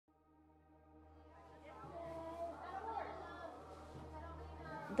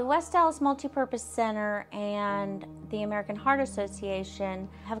The West Dallas Multipurpose Center and the American Heart Association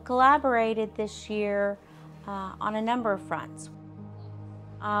have collaborated this year on a number of fronts.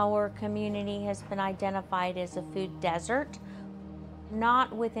 Our community has been identified as a food desert,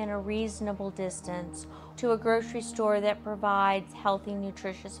 not within a reasonable distance to a grocery store that provides healthy,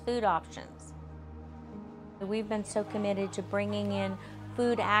 nutritious food options. We've been so committed to bringing in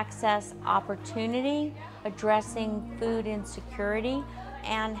food access opportunity, addressing food insecurity,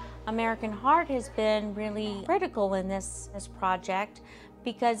 and American Heart has been really critical in this project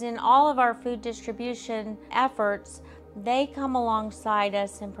because in all of our food distribution efforts, they come alongside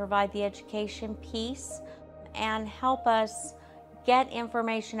us and provide the education piece and help us get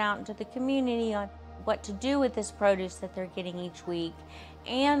information out into the community on what to do with this produce that they're getting each week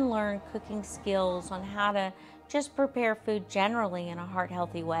and learn cooking skills on how to just prepare food generally in a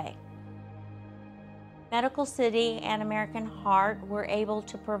heart-healthy way. Medical City and American Heart were able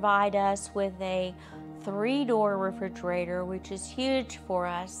to provide us with a 3-door refrigerator, which is huge for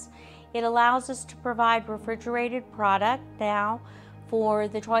us. It allows us to provide refrigerated product now for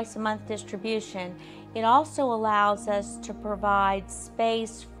the twice-a-month distribution. It also allows us to provide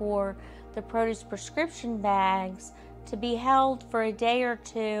space for the produce prescription bags to be held for a day or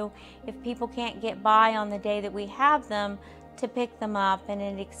two if people can't get by on the day that we have them, to pick them up, and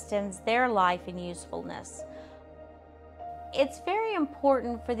it extends their life and usefulness. It's very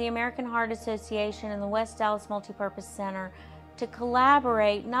important for the American Heart Association and the West Dallas Multipurpose Center to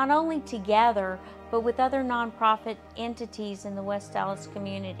collaborate not only together but with other nonprofit entities in the West Dallas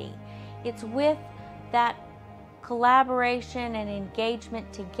community. It's with that collaboration and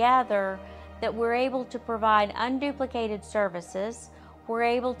engagement together that we're able to provide unduplicated services, we're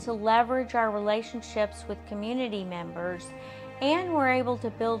able to leverage our relationships with community members, and we're able to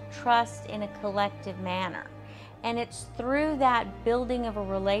build trust in a collective manner. And it's through that building of a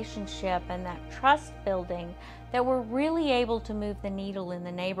relationship and that trust building that we're really able to move the needle in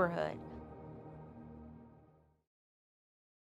the neighborhood.